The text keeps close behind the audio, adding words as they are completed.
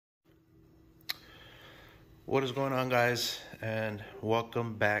What is going on, guys, and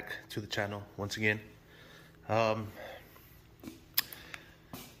welcome back to the channel once again.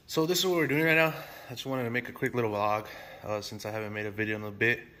 So this is what we're doing right now. I just wanted to make a quick little vlog since I haven't made a video in a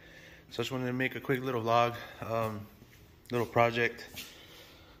bit. So I just wanted to make a quick little vlog, little project.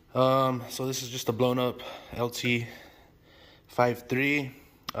 So this is just a blown up LT 5.3.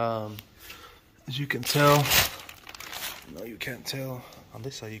 As you can tell, no, you can't tell. On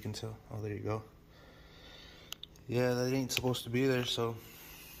this side you can tell. Oh, there you go. Yeah, that ain't supposed to be there, so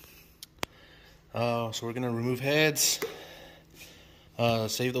we're gonna remove heads,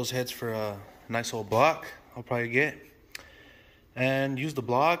 save those heads for a nice old block I'll probably get, and use the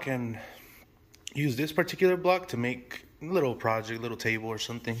block and use this particular block to make a little project, little table or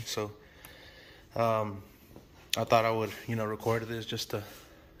something. So I thought I would, record this just to,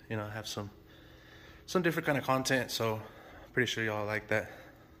 have some different kind of content. So pretty sure y'all like that.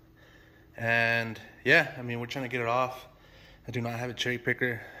 And yeah, I mean, we're trying to get it off. I do not have a cherry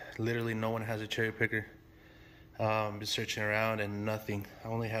picker. Literally no one has a cherry picker. Been searching around and nothing. I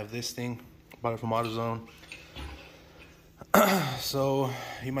only have this thing. Bought it from AutoZone. So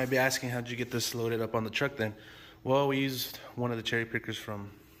you might be asking, how'd you get this loaded up on the truck then? Well, we used one of the cherry pickers from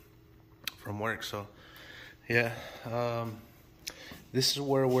work. So yeah, this is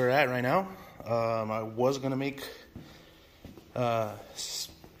where we're at right now. I was gonna make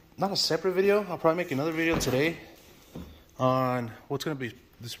not a separate video. I'll probably make another video today on what's gonna be.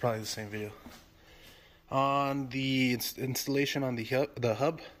 This is probably the same video on the installation on the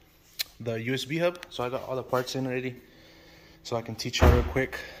hub, the USB hub. So I got all the parts in already, so I can teach you real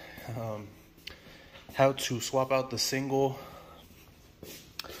quick how to swap out the single.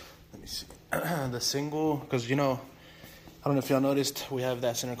 Let me see the single, because I don't know if y'all noticed, we have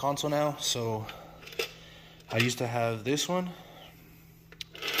that center console now. So I used to have this one.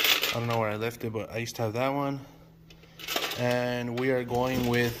 I don't know where I left it, but I used to have that one. And we are going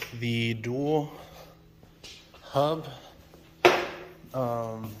with the dual hub.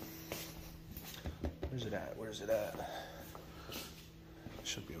 Where's it at? Where's it at? It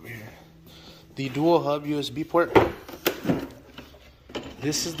should be over here. The dual hub USB port.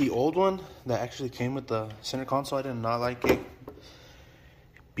 This is the old one that actually came with the center console. I did not like it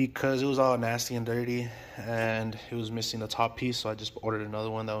because it was all nasty and dirty and it was missing the top piece. So I just ordered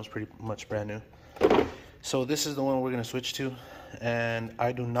another one that was pretty much brand new. So this is the one we're gonna switch to, and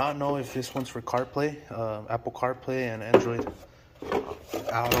I do not know if this one's for CarPlay, Apple CarPlay and Android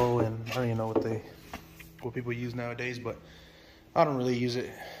Auto, and I don't even know what people use nowadays, but I don't really use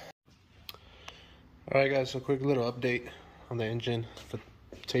it. All right, guys, so quick little update on the engine, the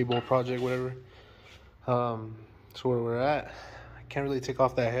table project, whatever. So where we're at, I can't really take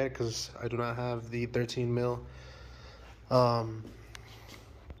off that head because I do not have the 13 mil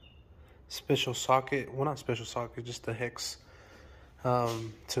special socket. Well, not special socket, just the hex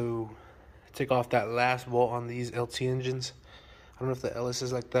to take off that last bolt on these LT engines. I don't know if the LS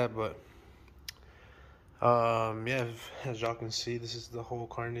is like that, but yeah, as y'all can see, this is the whole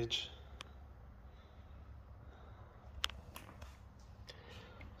carnage.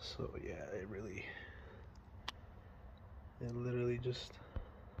 So yeah, it literally just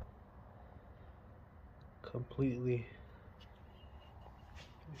completely,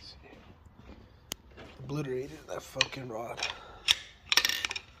 let me see, obliterated that fucking rod.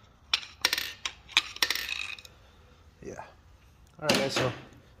 Yeah. Alright, guys, so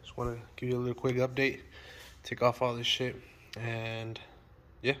just want to give you a little quick update, take off all this shit, and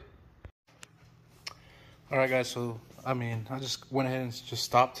yeah. Alright, guys, so I just went ahead and just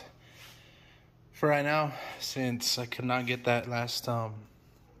stopped for right now since I could not get that last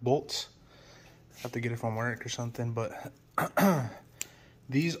bolt. I have to get it from work or something, but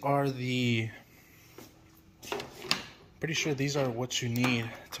these are pretty sure these are what you need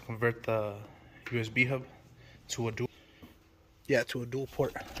to convert the USB hub to a dual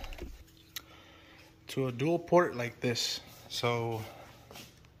port. To a dual port like this. So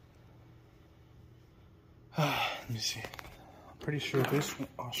let me see. I'm pretty sure this one,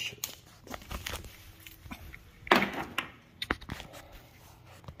 oh shit.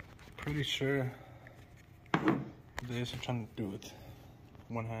 Pretty sure this, I'm trying to do it with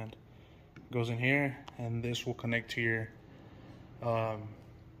one hand, goes in here, and this will connect to your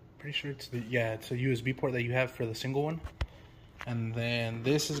pretty sure it's it's a USB port that you have for the single one, and then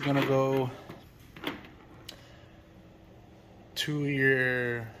this is gonna go to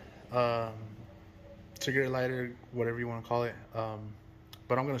your cigarette lighter, whatever you want to call it,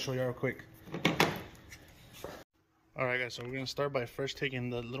 but I'm gonna show you real quick. Alright, guys, so we're gonna start by first taking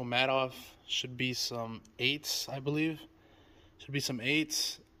the little mat off. Should be some 8s, I believe. Should be some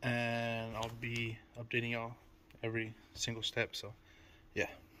 8s. and I'll be updating y'all every single step. So yeah.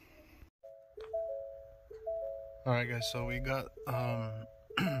 Alright guys, so we got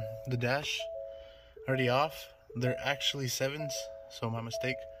the dash already off. They're actually 7s, so my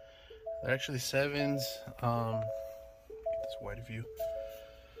mistake. They're actually 7s. Get this wide view.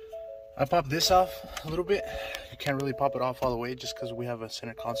 I popped this off a little bit. You can't really pop it off all the way just because we have a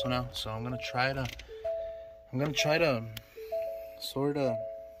center console now. So I'm gonna try to sort of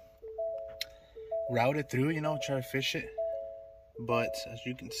route it through, you know, try to fish it. But as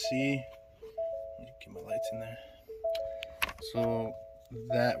you can see, let me get my lights in there. So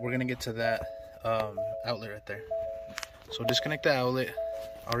that we're gonna get to that outlet right there. So disconnect the outlet.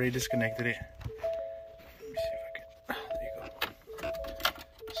 Already disconnected it. Let me see if I can. There you go.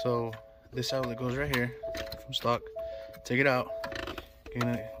 So this outlet goes right here from stock. Take it out. You're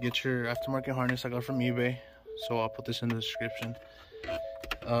gonna get your aftermarket harness I got from eBay. So I'll put this in the description.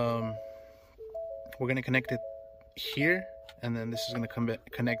 We're gonna connect it here, and then this is gonna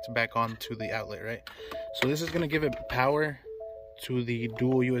connect back onto the outlet, right? So this is gonna give it power to the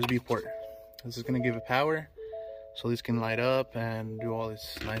dual USB port. This is gonna give it power, so this can light up and do all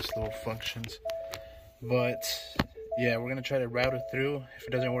these nice little functions. But yeah, we're gonna try to route it through. If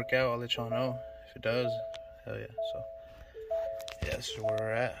it doesn't work out, I'll let y'all know. If it does, hell yeah. So yeah, this is where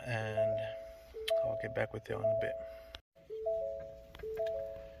we're at, and I'll get back with y'all in a bit.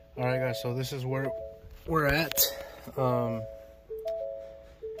 All right guys, so this is where we're at.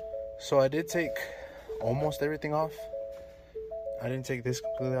 So I did take almost everything off. I didn't take this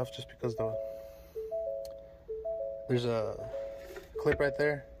completely off just because there's a clip right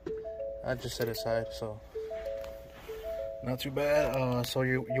there. I just set it aside, so not too bad. So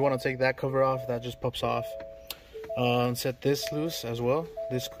you want to take that cover off. That just pops off. Set this loose as well.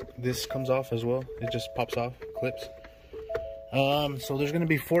 This comes off as well. It just pops off, clips. So there's gonna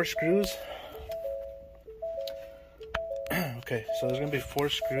be 4 screws. Okay, so there's gonna be 4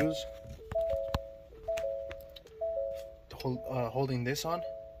 screws holding this on.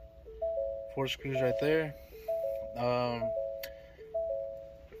 4 screws right there.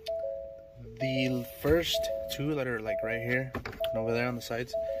 The first 2 that are like right here and over there on the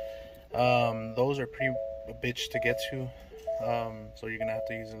sides, those are pretty a bitch to get to. So you're gonna have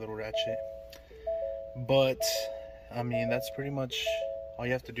to use a little ratchet. But I mean, that's pretty much all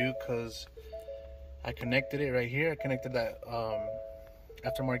you have to do, because I connected it right here. I connected that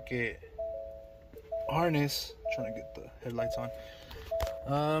aftermarket harness. I'm trying to get the headlights on.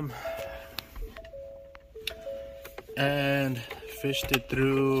 And fished it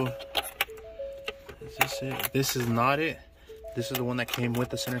through. Is this it? This is not it. This is the one that came with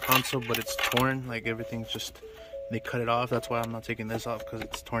the center console, but it's torn. Like everything's just, they cut it off. That's why I'm not taking this off, because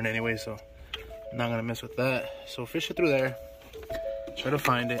it's torn anyway. So I'm not gonna mess with that. So fish it through there. Try to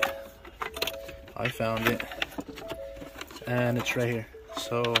find it. I found it, and it's right here.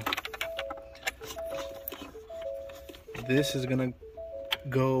 So this is gonna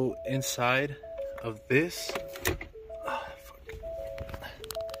go inside of this. Oh, fuck.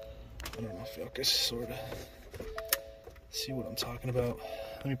 I don't know if y'all can sort of see what I'm talking about.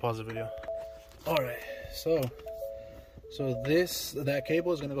 Let me pause the video. All right, so that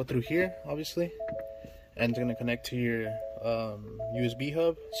cable is gonna go through here, obviously, and it's gonna connect to your USB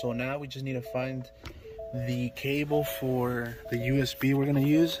hub. So now we just need to find the cable for the USB we're gonna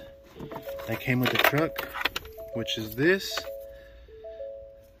use that came with the truck, which is this.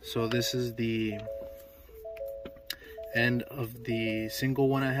 So this is the end of the single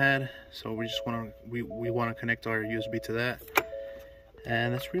one I had. So we just want to connect our USB to that,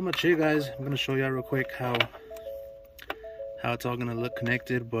 and that's pretty much it, guys. I'm gonna show y'all real quick how it's all gonna look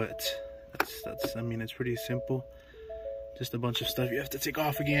connected, but that's I mean, it's pretty simple. Just a bunch of stuff you have to take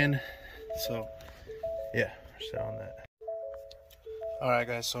off again. So yeah, we're set on that. All right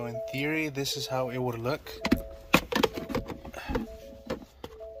guys, so in theory this is how it would look.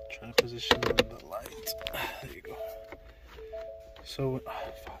 Try to position the light. There you go. So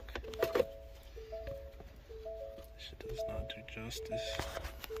fuck, this shit does not do justice.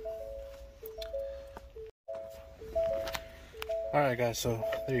 Alright guys, so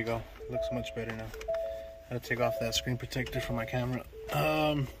there you go. Looks much better now. I had to take off that screen protector from my camera.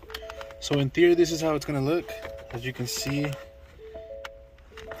 So in theory this is how it's gonna look. As you can see, let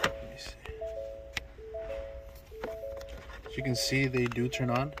me see. As you can see, they do turn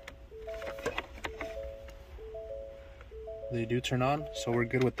on. They do turn on, so we're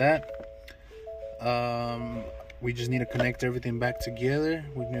good with that. We just need to connect everything back together.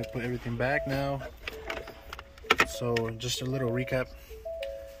 We need to put everything back now. So just a little recap.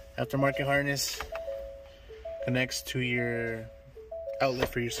 Aftermarket harness connects to your outlet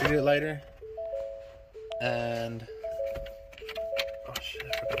for your cigarette lighter. And oh shit,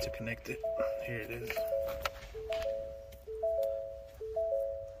 I forgot to connect it. Here it is.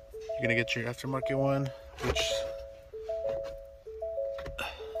 You're gonna get your aftermarket one, which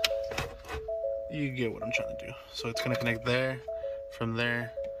you get what I'm trying to do. So it's gonna connect there, from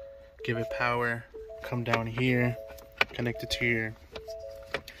there, give it power, come down here, connect it to your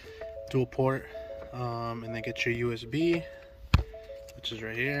dual port, and then get your USB, which is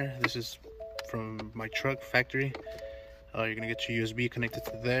right here. This is from my truck factory. You're gonna get your USB connected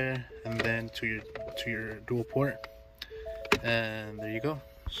to there, and then to your dual port, and there you go.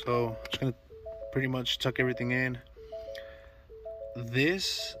 So just gonna pretty much tuck everything in.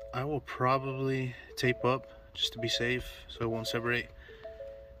 This I will probably tape up just to be safe, so it won't separate.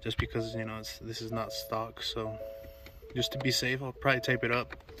 Just because, you know, this is not stock, so just to be safe, I'll probably tape it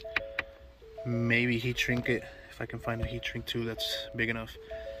up. Maybe heat shrink it if I can find a heat shrink too that's big enough.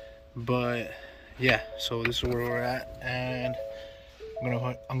 But yeah, so this is where we're at, and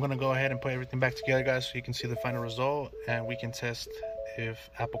I'm gonna go ahead and put everything back together, guys, so you can see the final result, and we can test if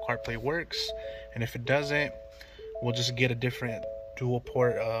Apple CarPlay works. And if it doesn't, we'll just get a different dual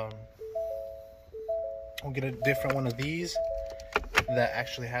port. We'll get a different one of these that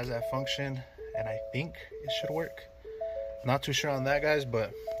actually has that function, and I think it should work. Not too sure on that, guys,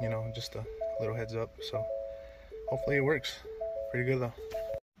 but you know, just a little heads up. So hopefully it works. Pretty good though.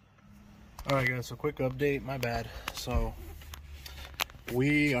 All right, guys, so quick update. My bad. So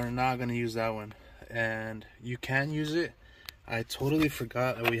we are not gonna use that one, and you can use it. I totally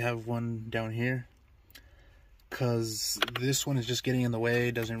forgot that we have one down here, because this one is just getting in the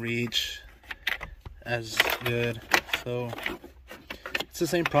way, doesn't reach as good. So it's the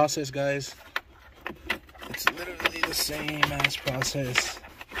same process, guys. It's literally the same ass process.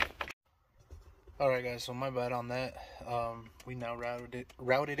 Alright, guys, so my bad on that. We now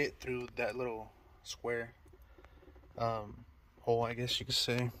routed it through that little square hole, I guess you could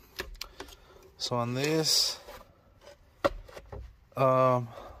say. So on this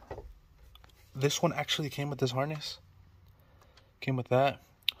one actually came with this harness. Came with that.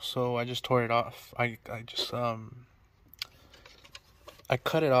 So I just tore it off. I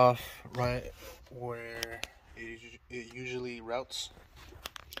cut it off right where it usually routes.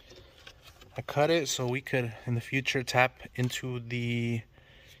 I cut it so we could in the future tap into the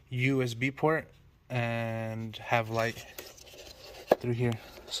USB port and have light through here.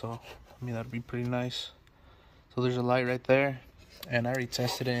 So I mean, that'd be pretty nice. So there's a light right there, and I already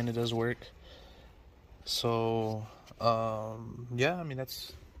tested it and it does work. So yeah, I mean,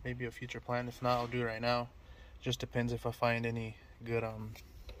 that's maybe a future plan. If not, I'll do it right now. Just depends if I find any good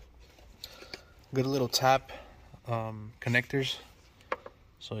good little tap connectors.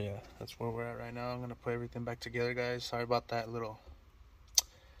 So yeah, that's where we're at right now. I'm gonna put everything back together, guys. Sorry about that little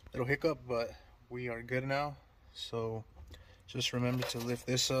hiccup, but we are good now. So just remember to lift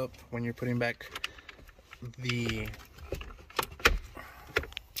this up when you're putting back the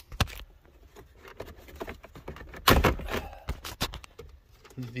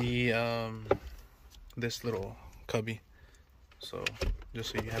this little cubby, so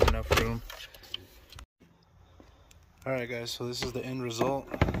just so you have enough room. All right, guys, so this is the end result.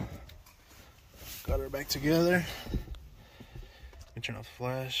 Got her back together. Let me turn off the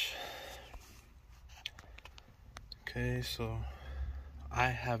flash. Okay, so I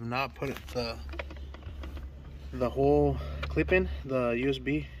have not put the whole clip in, the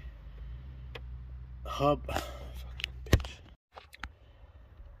USB hub.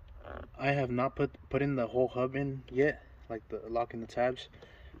 I have not put in the whole hub in yet, like the locking the tabs,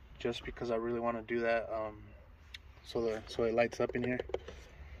 just because I really want to do that, so it lights up in here.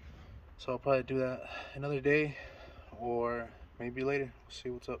 So I'll probably do that another day, or maybe later. We'll see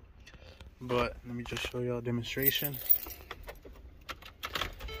what's up. But let me just show y'all a demonstration.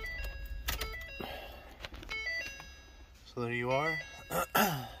 So there you are.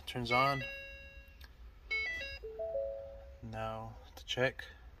 Turns on. Now to check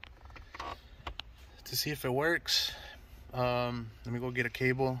to see if it works. Let me go get a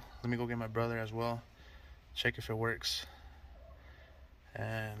cable. Let me go get my brother as well. Check if it works.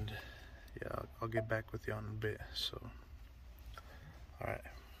 And yeah, I'll get back with you in a bit. So,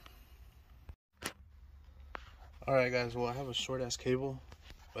 alright guys, well, I have a short ass cable,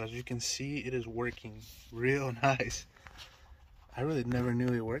 but as you can see, it is working real nice. I really never knew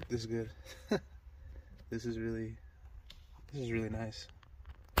it worked this good. This is really nice.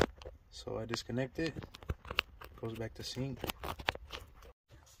 So I disconnect it, goes back to sync,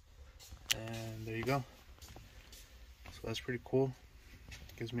 and there you go. So that's pretty cool.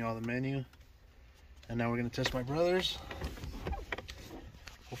 Gives me all the menu. And now we're gonna test my brother's.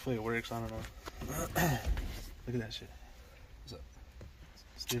 Hopefully it works. I don't know. Look at that shit. What's up?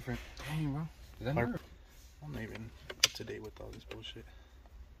 It's different. Dang, bro. Is that hard? I'm not even up to date with all this bullshit.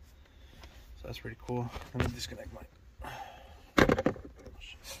 So that's pretty cool. Let me disconnect mine.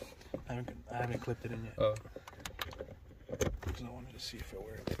 I haven't clipped it in yet. Oh. Because I wanted to see if it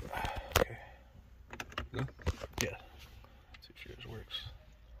worked. Okay. Good? Yeah. Let's see if yours works.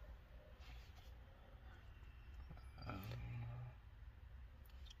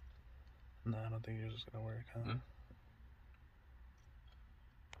 No, I don't think yours is gonna work, huh? Hmm?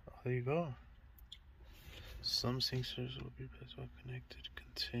 Oh, there you go. Some sensors will be best well connected.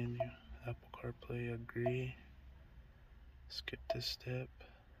 Continue. Apple CarPlay, agree. Skip this step.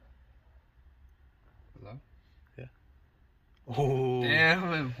 Hello? Yeah. Oh.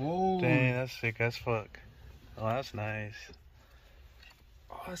 Damn it, whoa. Dang, that's sick as fuck. Oh, that's nice.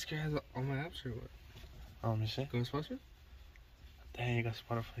 Oh, that's scary. Has all my apps or what? Oh, let me see. Ghostbusters? Dang, you got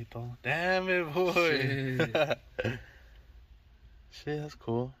Spotify though. Damn it, boy. Shit. Shit, that's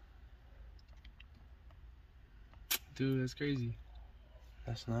cool. Dude, that's crazy.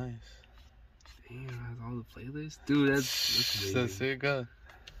 That's nice. Damn, it has all the playlists? Dude, that's amazing. That's sick, huh?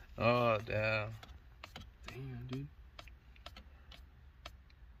 Oh, damn. Damn, dude.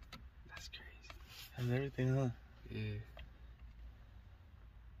 That's crazy. Has everything, huh? Yeah.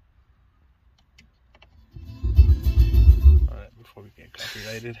 Alright, before we get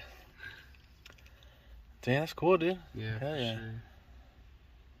copyrighted. Damn, that's cool, dude. Yeah, Hell yeah. sure.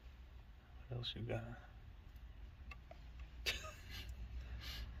 What else you got?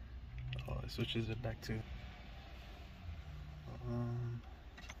 Oh, it switches it back to.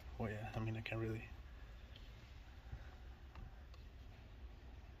 Oh yeah, I mean I can't really.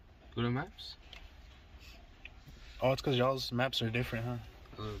 Go to maps? Oh, it's because y'all's maps are different, huh?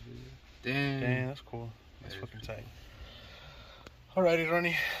 A little bit. Damn. Dang, that's cool. That's Yeah, fucking tight. Alrighty,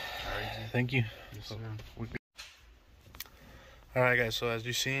 Ronnie. Alright, Thank you. yes, So, sir. Alright, guys. So as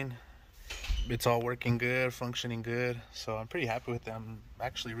you've seen, it's all working good, functioning good. So I'm pretty happy with it. I'm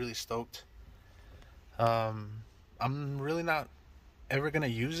actually really stoked. I'm really not ever gonna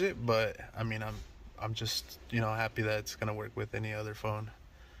use it, but I mean, I'm just, you know, happy that it's gonna work with any other phone,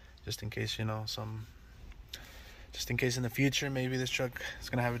 just in case, you know, just in case in the future maybe this truck is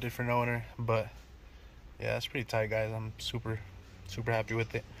gonna have a different owner. But yeah, it's pretty tight, guys. I'm super happy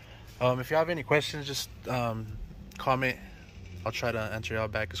with it. If you have any questions, just comment. I'll try to answer y'all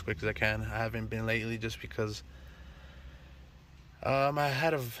back as quick as I can. I haven't been lately just because I've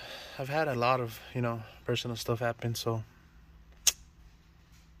had a lot of, you know, personal stuff happen, so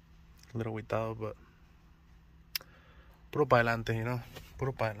a little without, but puro pa adelante, you know,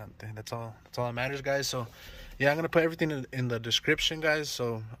 puro pa adelante. That's all that matters, guys. So yeah, I'm gonna put everything in the description, guys.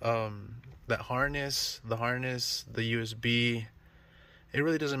 So that harness, the USB, it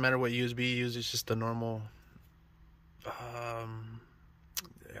really doesn't matter what USB you use. It's just the normal.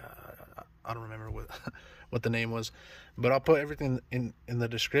 I don't remember what the name was, but I'll put everything in the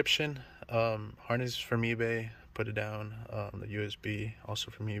description. Harness from eBay, put it down. The USB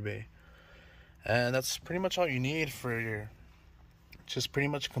also from eBay, and that's pretty much all you need for your, just pretty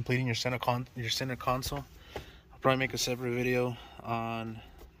much completing your center console. I'll probably make a separate video on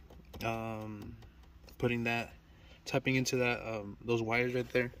tapping into that those wires right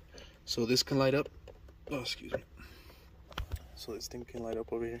there, so this can light up. Oh, excuse me. So this thing can light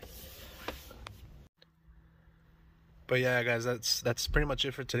up over here. But yeah, guys, that's pretty much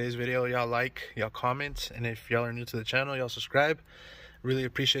it for today's video. Y'all like, y'all comment, and if y'all are new to the channel, y'all subscribe. Really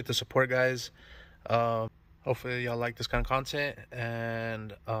appreciate the support, guys. Hopefully y'all like this kind of content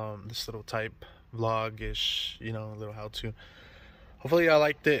and this little type vlog-ish, you know, a little how-to. Hopefully y'all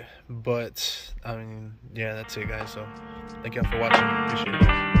liked it, but I mean, yeah, that's it, guys. So thank y'all for watching. Appreciate it,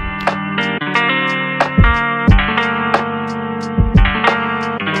 guys.